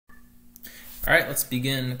All right, let's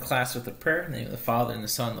begin class with a prayer. In the name of the Father, and the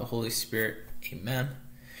Son, and the Holy Spirit. Amen.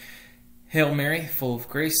 Hail Mary, full of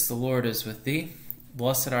grace, the Lord is with thee.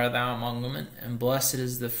 Blessed art thou among women, and blessed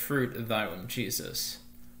is the fruit of thy womb, Jesus.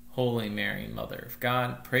 Holy Mary, Mother of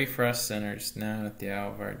God, pray for us sinners, now and at the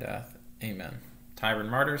hour of our death. Amen.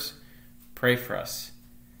 Tyrant martyrs, pray for us.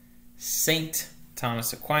 Saint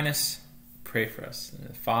Thomas Aquinas, pray for us. In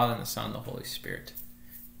the Father, and the Son, and the Holy Spirit.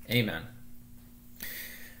 Amen.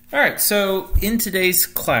 All right, so in today's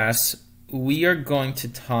class, we are going to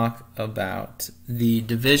talk about the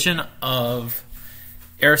division of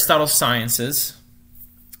Aristotle's sciences,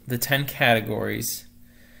 the 10 categories,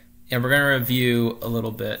 and we're going to review a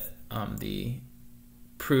little bit the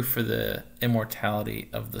proof for the immortality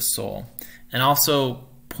of the soul, and also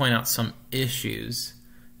point out some issues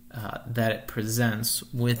that it presents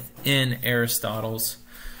within Aristotle's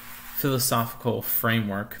philosophical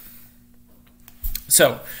framework.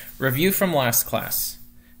 So, review from last class.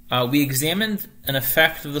 We examined an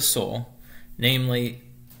effect of the soul, namely,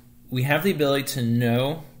 we have the ability to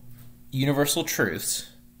know universal truths,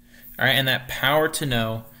 all right, and that power to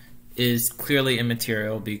know is clearly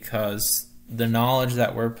immaterial because the knowledge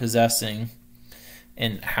that we're possessing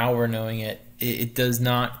and how we're knowing it, it does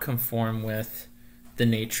not conform with the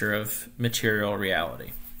nature of material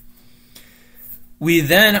reality. We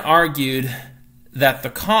then argued that the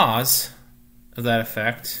cause of that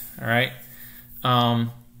effect, all right,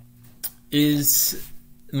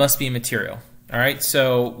 must be immaterial. All right,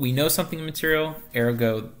 so we know something immaterial,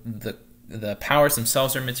 ergo the powers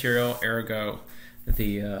themselves are material, ergo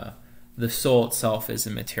the soul itself is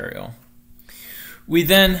immaterial. We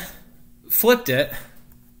then flipped it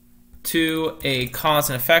to a cause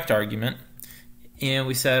and effect argument, and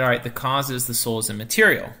we said, all right, the cause is the soul is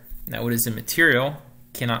immaterial. Now, what is immaterial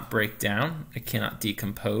cannot break down, it cannot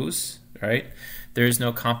decompose, right? There is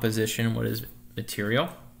no composition in what is material.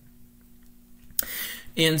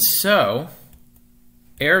 And so,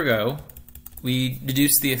 ergo, we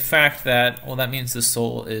deduce the effect that, well, that means the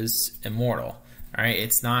soul is immortal. All right,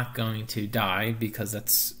 it's not going to die because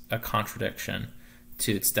that's a contradiction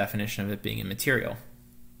to its definition of it being immaterial.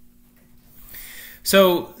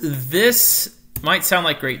 So this might sound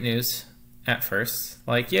like great news at first.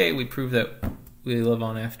 Like, yay, we prove that we live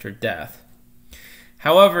on after death.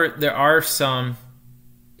 However, there are some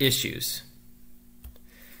issues.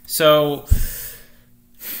 So,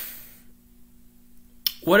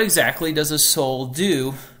 what exactly does a soul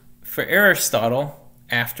do for Aristotle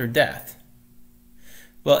after death?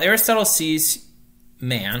 Well, Aristotle sees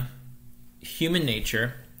man, human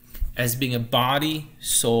nature, as being a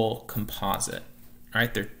body-soul composite. All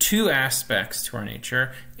right, there are two aspects to our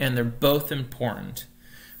nature, and they're both important.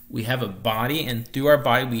 We have a body, and through our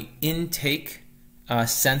body we intake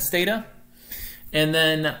sense data, and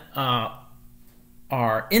then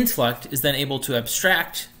our intellect is then able to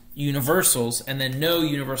abstract universals and then know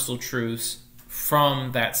universal truths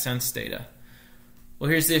from that sense data. Well,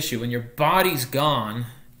 here's the issue. When your body's gone,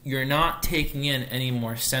 you're not taking in any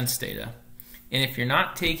more sense data. And if you're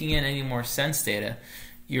not taking in any more sense data,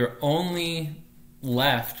 you're only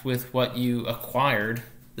left with what you acquired,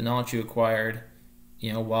 the knowledge you acquired,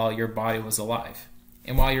 while your body was alive.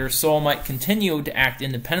 And while your soul might continue to act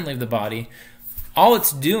independently of the body, all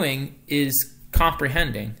it's doing is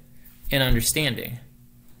comprehending and understanding,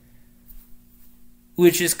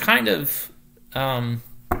 which is kind of I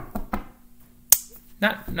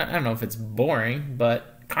don't know if it's boring,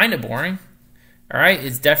 but kind of boring. All right,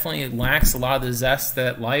 it definitely lacks a lot of the zest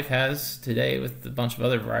that life has today with a bunch of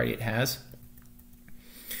other variety it has.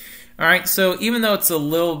 All right, so even though it's a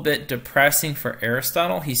little bit depressing for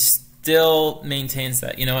Aristotle, he still maintains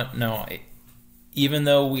that, even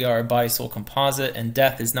though we are a body-soul composite and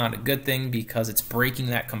death is not a good thing because it's breaking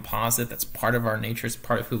that composite, that's part of our nature, it's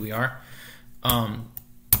part of who we are.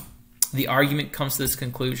 The argument comes to this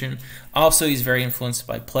conclusion. Also, he's very influenced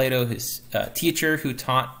by Plato, his teacher, who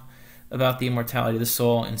taught about the immortality of the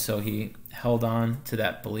soul, and so he held on to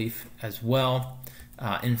that belief as well,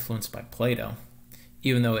 influenced by Plato,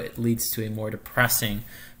 even though it leads to a more depressing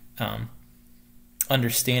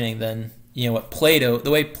understanding than what Plato, the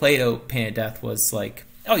way Plato painted death was like,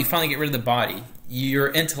 oh, you finally get rid of the body. Your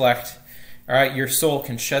intellect, all right, your soul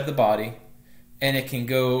can shed the body and it can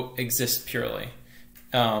go exist purely.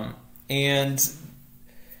 And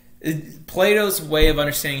Plato's way of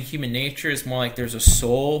understanding human nature is more like there's a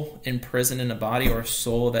soul imprisoned in a body, or a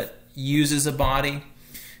soul that uses a body,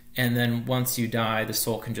 and then once you die, the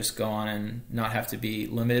soul can just go on and not have to be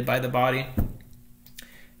limited by the body.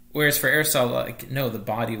 Whereas for Aristotle, no, the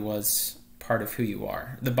body was part of who you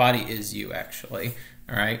are. The body is you, actually.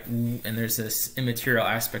 all right? And there's this immaterial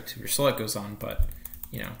aspect of your soul that goes on, but,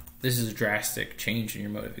 you know, this is a drastic change in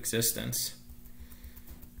your mode of existence.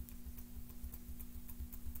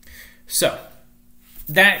 So,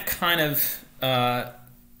 that kind of,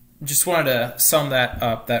 just wanted to sum that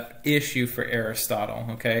up, that issue for Aristotle,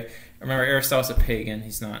 okay? Remember, Aristotle's a pagan.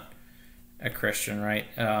 He's not a Christian, right?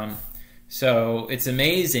 So it's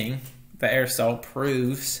amazing that Aristotle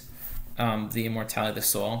proves the immortality of the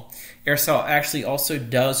soul. Aristotle actually also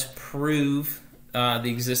does prove the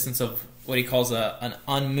existence of what he calls an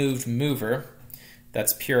unmoved mover.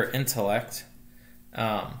 That's pure intellect.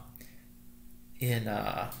 I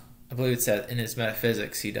believe it's in his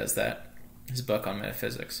Metaphysics he does that, his book on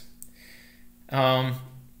metaphysics. But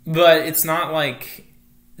it's not like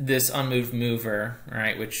this unmoved mover,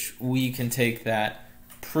 right, which we can take that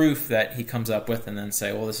proof that he comes up with and then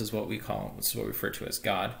say, well, this is what we refer to as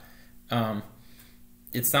God.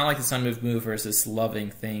 It's not like this unmoved mover is this loving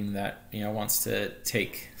thing that, you know, wants to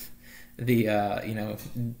take the, you know,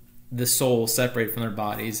 the soul separated from their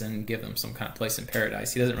bodies and give them some kind of place in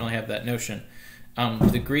paradise. He doesn't really have that notion.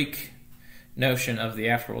 The Greek notion of the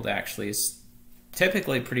afterworld actually is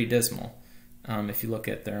typically pretty dismal if you look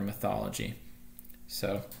at their mythology.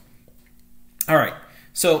 So, all right.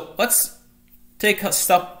 So let's take a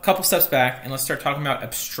couple steps back and let's start talking about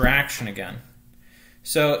abstraction again.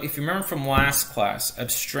 So if you remember from last class,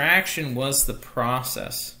 abstraction was the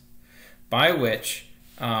process by which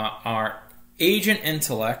our agent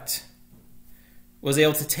intellect was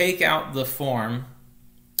able to take out the form,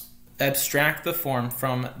 abstract the form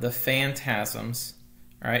from the phantasms,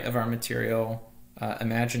 right, of our material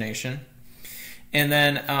imagination, and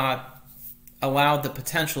then allowed the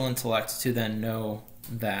potential intellect to then know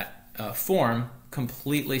that form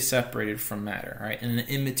completely separated from matter, right? In an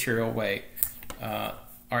immaterial way,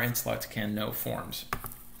 our intellect can know forms.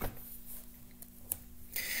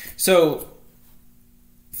 So,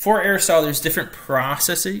 for Aristotle, there's different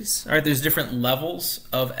processes, right? There's different levels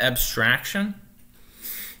of abstraction.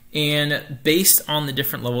 And based on the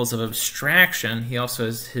different levels of abstraction, he also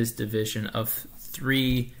has his division of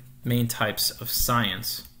 3 main types of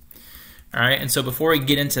science. All right, and so before we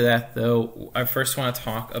get into that, though, I first want to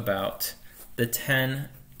talk about the 10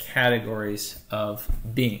 categories of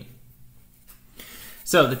being.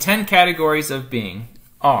 So the 10 categories of being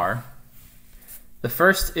are, the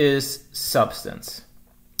first is substance.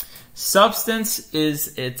 Substance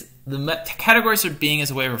is the categories of being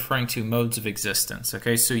is a way of referring to modes of existence.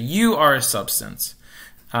 Okay, so you are a substance.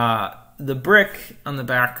 The brick on the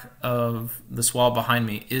back of this wall behind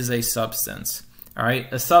me is a substance. All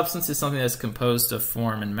right, a substance is something that's composed of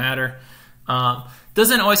form and matter.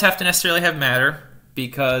 Doesn't always have to necessarily have matter,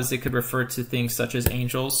 because it could refer to things such as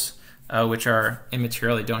angels, which are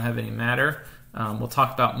immaterial, they don't have any matter. We'll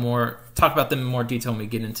talk about them in more detail when we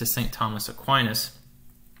get into St. Thomas Aquinas.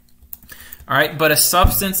 All right, but a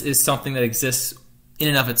substance is something that exists in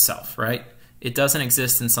and of itself, right? It doesn't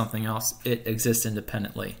exist in something else. It exists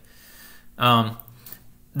independently.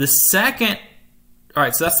 The second, all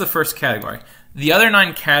right, so that's the first category. The other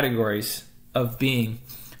 9 categories of being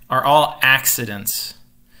are all accidents.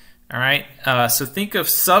 All right, so think of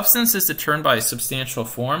substance as determined by a substantial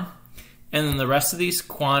form, and then the rest of these: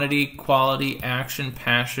 quantity, quality, action,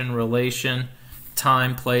 passion, relation,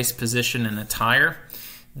 time, place, position, and attire.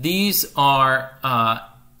 These are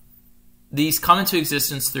these come into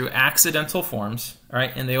existence through accidental forms, all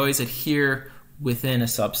right, and they always adhere within a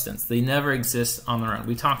substance. They never exist on their own.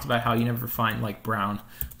 We talked about how you never find like brown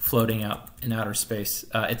floating out in outer space.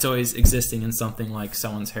 It's always existing in something like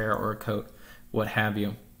someone's hair or a coat, what have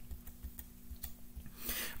you.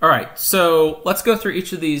 All right, so let's go through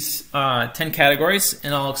each of these 10 categories,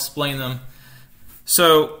 and I'll explain them.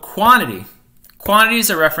 So quantity. Quantity is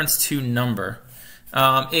a reference to number.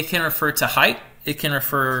 It can refer to height. It can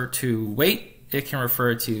refer to weight. It can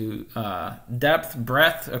refer to depth,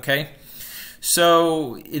 breadth. Okay,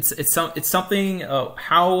 so it's something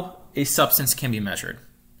how a substance can be measured.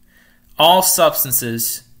 All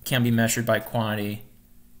substances can be measured by quantity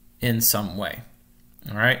in some way.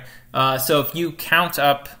 All right. So if you count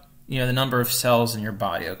up, the number of cells in your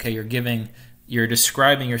body, okay, you're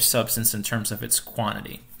describing your substance in terms of its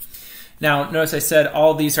quantity. Now, notice I said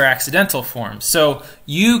all these are accidental forms. So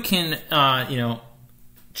you can,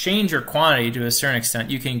 change your quantity to a certain extent.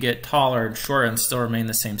 You can get taller and shorter and still remain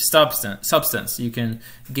the same substance. You can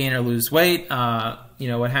gain or lose weight,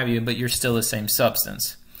 what have you, but you're still the same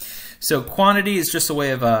substance. So quantity is just a way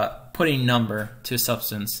of putting number to a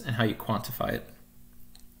substance and how you quantify it.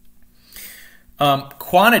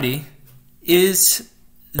 Quantity is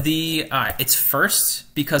it's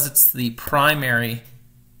first because it's the primary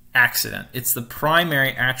accident. It's the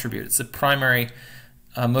primary attribute. It's the primary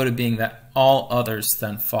mode of being that all others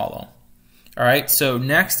then follow. All right, so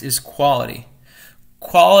next is quality.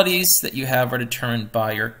 Qualities that you have are determined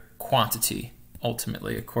by your quantity,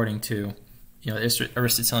 ultimately, according to the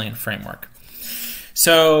Aristotelian framework.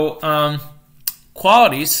 So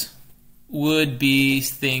qualities would be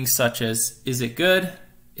things such as, is it good?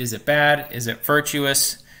 Is it bad? Is it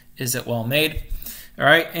virtuous? Is it well made? All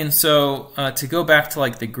right, and so to go back to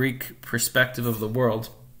like the Greek perspective of the world,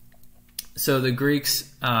 so the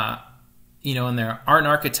Greeks, in their art and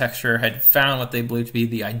architecture had found what they believed to be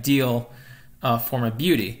the ideal form of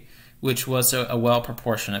beauty, which was a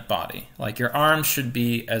well-proportionate body. Like your arms should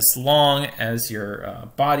be as long as your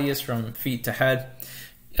body is from feet to head.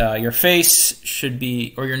 Your face should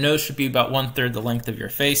be, or your nose should be about 1/3 the length of your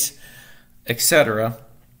face, etc.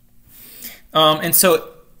 And so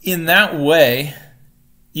in that way,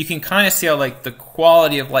 you can kind of see how like the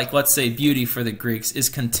quality of like, let's say, beauty for the Greeks is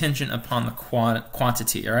contingent upon the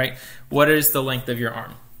quantity, all right? What is the length of your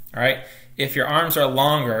arm, all right? If your arms are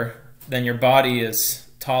longer than your body is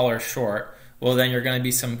tall or short, well, then you're going to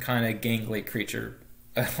be some kind of gangly creature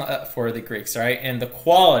for the Greeks, all right? And the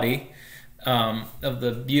quality of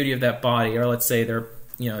the beauty of that body, or let's say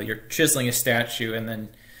you're chiseling a statue and then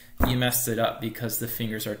you messed it up because the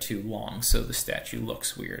fingers are too long, so the statue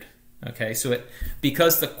looks weird. Okay, so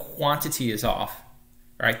because the quantity is off,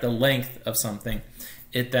 right, the length of something,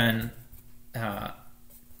 it then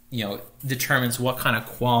determines what kind of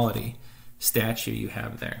quality statue you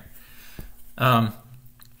have there.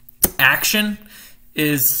 Action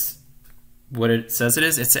is what it says it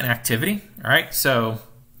is. It's an activity. All right, so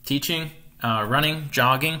teaching, running,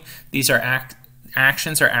 jogging, these are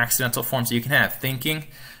actions or accidental forms that you can have. Thinking,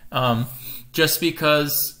 just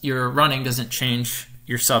because you're running doesn't change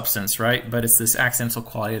your substance, right? But it's this accidental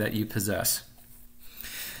quality that you possess.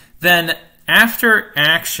 Then after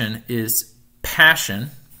action is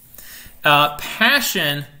passion.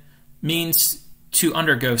 Passion means to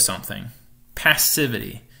undergo something.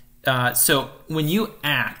 Passivity. So when you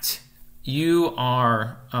act, you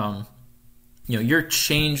are, you're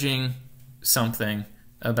changing something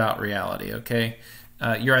about reality. Okay,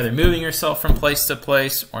 you're either moving yourself from place to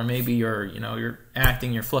place, or maybe you're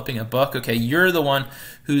acting, you're flipping a book. Okay, you're the one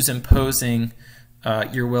who's imposing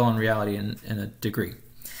your will on reality in a degree.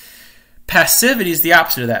 Passivity is the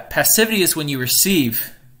opposite of that. Passivity is when you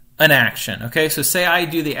receive an action. Okay, so say I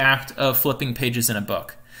do the act of flipping pages in a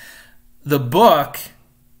book. The book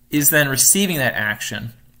is then receiving that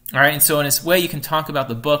action. All right, and so in this way, you can talk about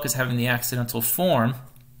the book as having the accidental form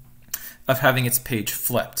of having its page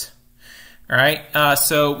flipped. All right,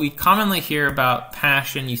 so we commonly hear about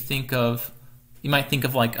passion. You might think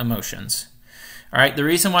of like emotions. All right, the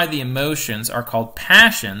reason why the emotions are called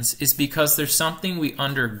passions is because there's something we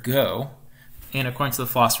undergo, and according to the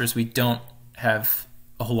philosophers, we don't have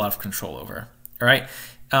a whole lot of control over. All right,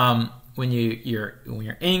 when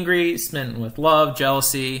you're angry, smitten with love,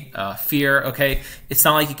 jealousy, fear. Okay, it's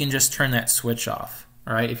not like you can just turn that switch off.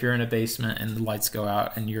 All right, if you're in a basement and the lights go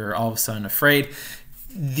out and you're all of a sudden afraid,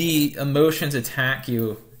 the emotions attack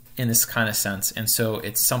you in this kind of sense, and so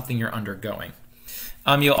it's something you're undergoing.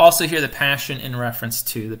 You'll also hear the passion in reference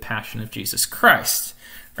to the passion of Jesus Christ,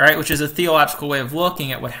 all right, which is a theological way of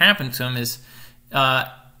looking at what happened to him. Is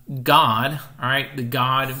God, all right, the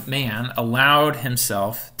God-man, allowed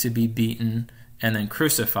himself to be beaten and then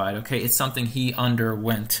crucified. Okay, it's something he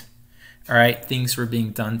underwent. All right, things were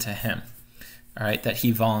being done to him, all right, that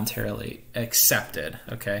he voluntarily accepted.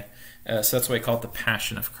 Okay. So that's why we call it the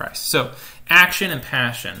passion of Christ. So action and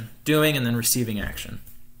passion, doing and then receiving action.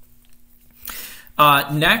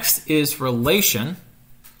 Next is relation.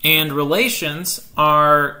 And relations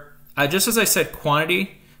are, just as I said,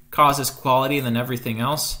 quantity causes quality and then everything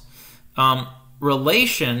else.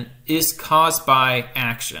 Relation is caused by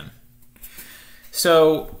action.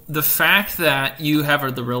 So the fact that you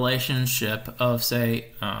have the relationship of, say,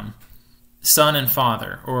 son and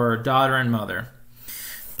father or daughter and mother,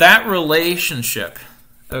 that relationship,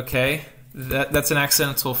 okay, that's an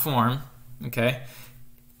accidental form, okay,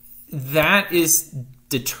 that is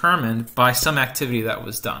determined by some activity that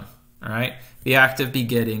was done, all right? The act of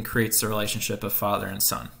begetting creates the relationship of father and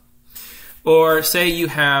son. Or say you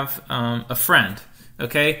have a friend,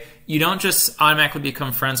 okay? You don't just automatically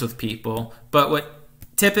become friends with people, but what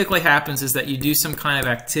typically happens is that you do some kind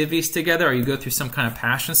of activities together, or you go through some kind of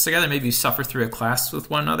passions together. Maybe you suffer through a class with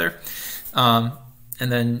one another.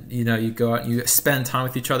 And then, you go out and you spend time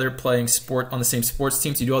with each other playing sport on the same sports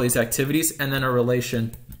teams. You do all these activities, and then a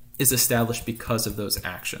relation is established because of those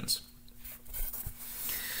actions.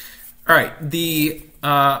 All right,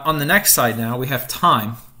 on the next side now, we have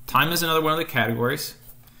time. Time is another one of the categories.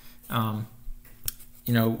 You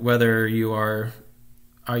know, whether you are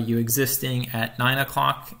you existing at 9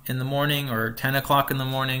 o'clock in the morning or 10 o'clock in the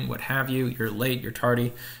morning, what have you, you're late, you're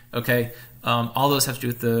tardy, okay? All those have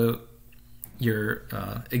to do with your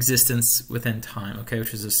existence within time, okay,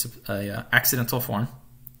 which is a accidental form.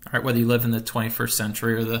 All right, whether you live in the 21st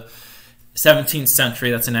century or the 17th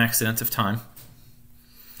century, that's an accident of time.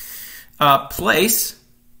 Place,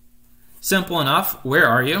 simple enough. Where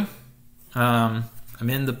are you? I'm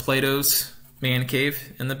in the Plato's man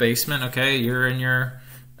cave in the basement. Okay, you're in your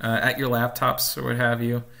at your laptops or what have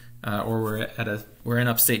you, or we're in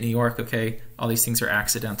upstate New York. Okay, all these things are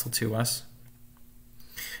accidental to us.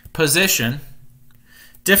 Position,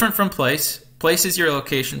 different from place. Place is your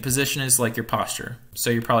location. Position is like your posture.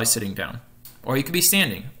 So you're probably sitting down, or you could be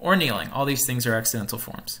standing or kneeling. All these things are accidental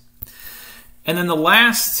forms. And then the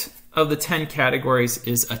last of the 10 categories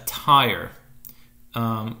is attire,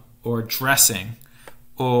 or dressing,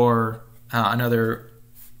 or another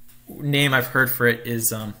name I've heard for it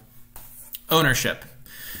is ownership.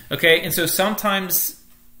 Okay, and so sometimes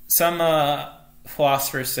some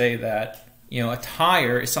philosophers say that, you know,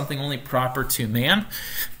 attire is something only proper to man,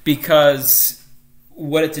 because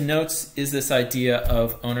what it denotes is this idea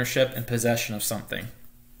of ownership and possession of something.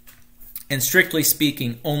 And strictly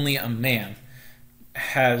speaking, only a man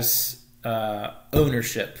has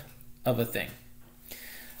ownership of a thing.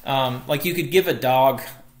 Like you could give a dog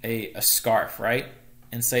a scarf, right?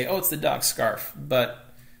 And say, oh, it's the dog's scarf.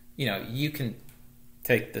 But, you know, you can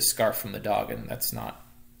take the scarf from the dog and that's not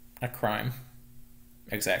a crime.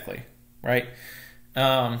 Exactly, right?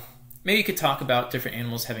 Maybe you could talk about different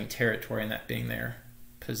animals having territory and that being their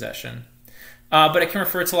possession. But it can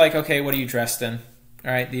refer to like, okay, what are you dressed in?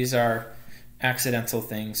 All right, these are accidental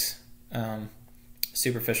things,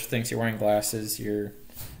 superficial things. You're wearing glasses, you're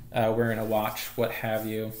wearing a watch, what have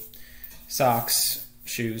you, socks,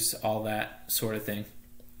 shoes, all that sort of thing.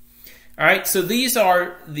 All right, so these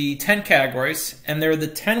are the 10 categories, and they're the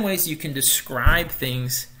 10 ways you can describe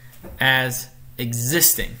things as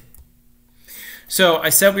existing. So I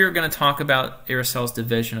said we were going to talk about Aristotle's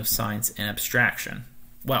division of science and abstraction.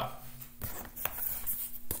 Well,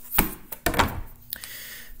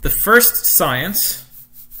 the first science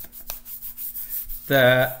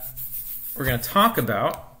that we're going to talk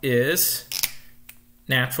about is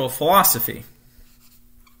natural philosophy.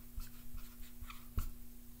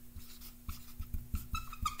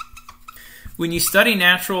 When you study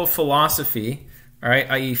natural philosophy, all right,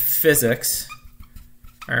 i.e. physics,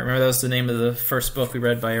 all right, remember that was the name of the first book we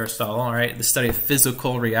read by Aristotle, all right, the study of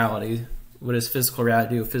physical reality. What does physical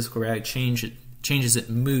reality do? Physical reality changes, it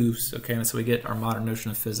moves, okay, and so we get our modern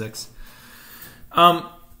notion of physics.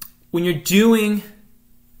 When you're doing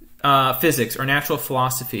physics or natural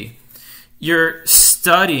philosophy, you're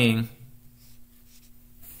studying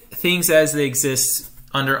things as they exist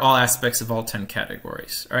under all aspects of all 10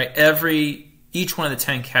 categories. All right, each one of the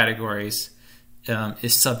 10 categories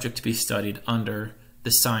is subject to be studied under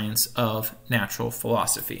the science of natural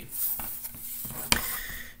philosophy.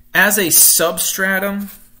 As a substratum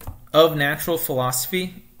of natural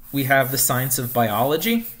philosophy, we have the science of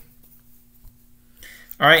biology.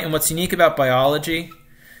 All right, and what's unique about biology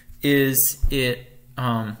is it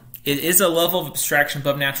is a level of abstraction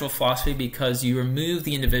above natural philosophy because you remove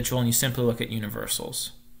the individual and you simply look at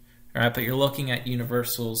universals. All right, but you're looking at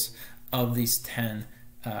universals of these 10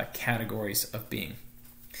 categories of being.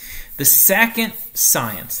 The second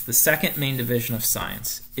science, the second main division of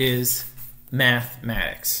science, is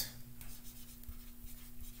mathematics.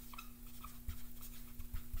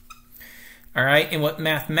 All right, and what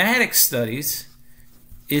mathematics studies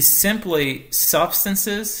is simply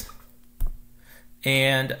substances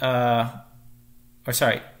and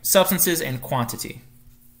substances and quantity.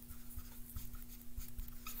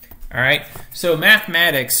 All right, so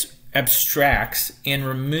mathematics abstracts and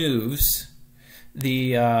removes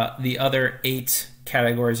the other 8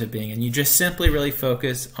 categories of being, and you just simply really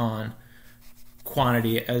focus on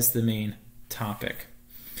quantity as the main topic.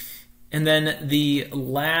 And then the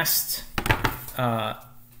last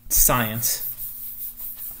science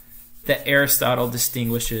that Aristotle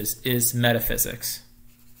distinguishes is metaphysics.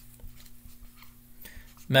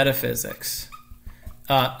 Metaphysics.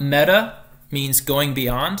 Meta means going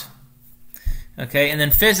beyond. Okay, and then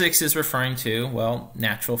physics is referring to, well,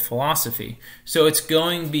 natural philosophy. So it's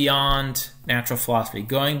going beyond natural philosophy,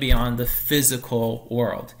 going beyond the physical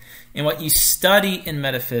world. And what you study in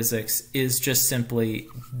metaphysics is just simply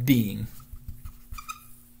being.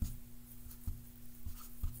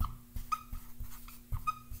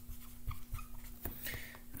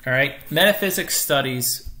 All right, metaphysics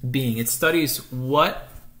studies being. It studies what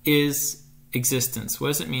is existence? What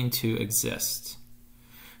does it mean to exist?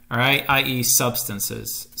 All right, i.e.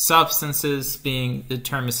 substances. Substances being, the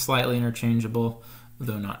term is slightly interchangeable,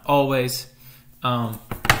 though not always. But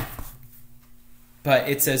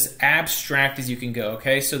it's as abstract as you can go,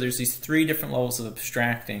 okay? So there's these 3 different levels of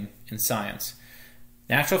abstracting in science.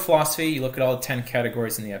 Natural philosophy, you look at all the 10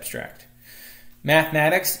 categories in the abstract.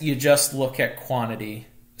 Mathematics, you just look at quantity.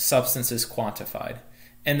 Substance is quantified.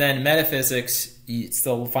 And then metaphysics, it's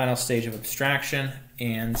the final stage of abstraction,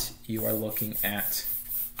 and you are looking at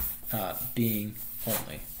being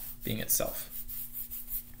only, being itself.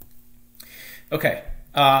 Okay,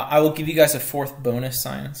 I will give you guys a 4th bonus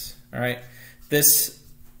science. All right, this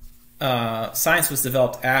science was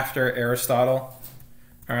developed after Aristotle.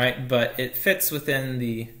 All right, but it fits within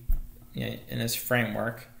the in his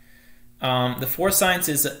framework. The 4th science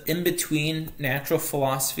is in between natural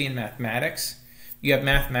philosophy and mathematics. You have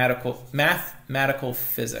mathematical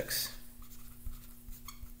physics.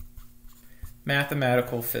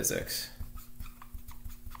 Mathematical physics.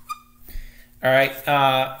 All right,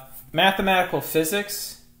 mathematical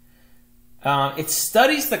physics. It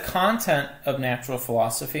studies the content of natural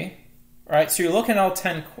philosophy. All right, so you're looking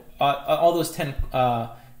at all those 10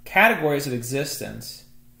 categories of existence,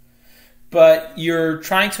 but you're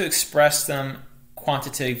trying to express them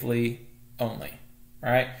quantitatively only.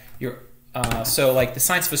 Right? So like the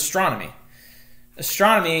science of astronomy.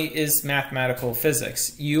 Astronomy is mathematical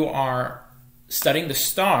physics. You are studying the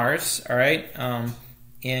stars, all right,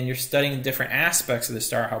 and you're studying different aspects of the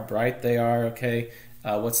star, how bright they are, okay,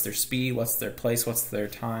 what's their speed, what's their place, what's their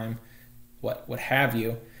time, what have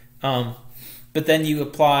you. But then you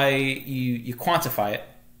apply, you quantify it,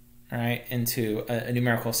 all right, into a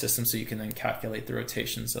numerical system, so you can then calculate the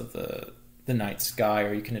rotations of the night sky,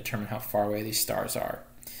 or you can determine how far away these stars are.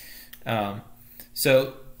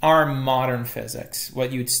 So our modern physics,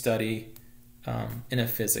 what you'd study in a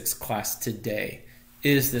physics class today,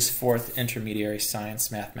 is this 4th intermediary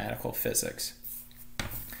science, mathematical physics.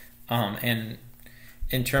 And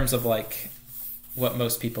in terms of like what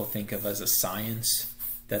most people think of as a science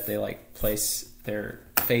that they like place their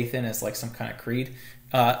faith in as like some kind of creed,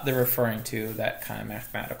 they're referring to that kind of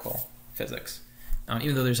mathematical physics,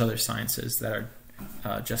 even though there's other sciences that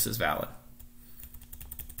are just as valid.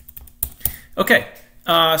 Okay,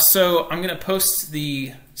 so I'm going to post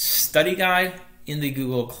the study guide in the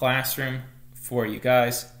Google Classroom for you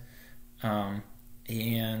guys.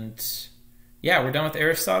 And yeah, we're done with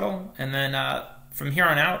Aristotle. And then from here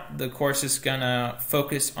on out, the course is going to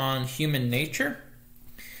focus on human nature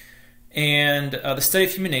and the study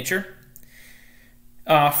of human nature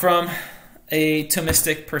from a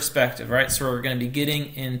Thomistic perspective, right? So we're going to be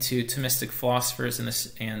getting into Thomistic philosophers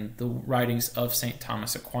and the writings of St.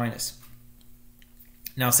 Thomas Aquinas.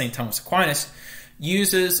 Now, St. Thomas Aquinas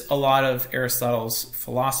uses a lot of Aristotle's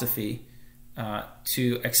philosophy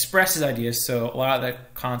to express his ideas. So a lot of the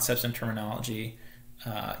concepts and terminology,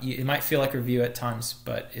 it might feel like review at times,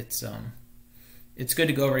 but it's good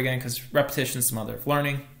to go over again because repetition is the mother of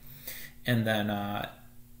learning. And then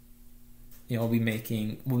we'll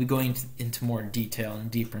be going into more detail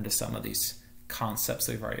and deeper into some of these concepts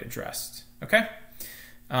that we've already addressed. Okay,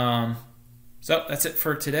 so that's it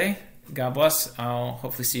for today. God bless. I'll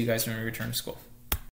hopefully see you guys when we return to school.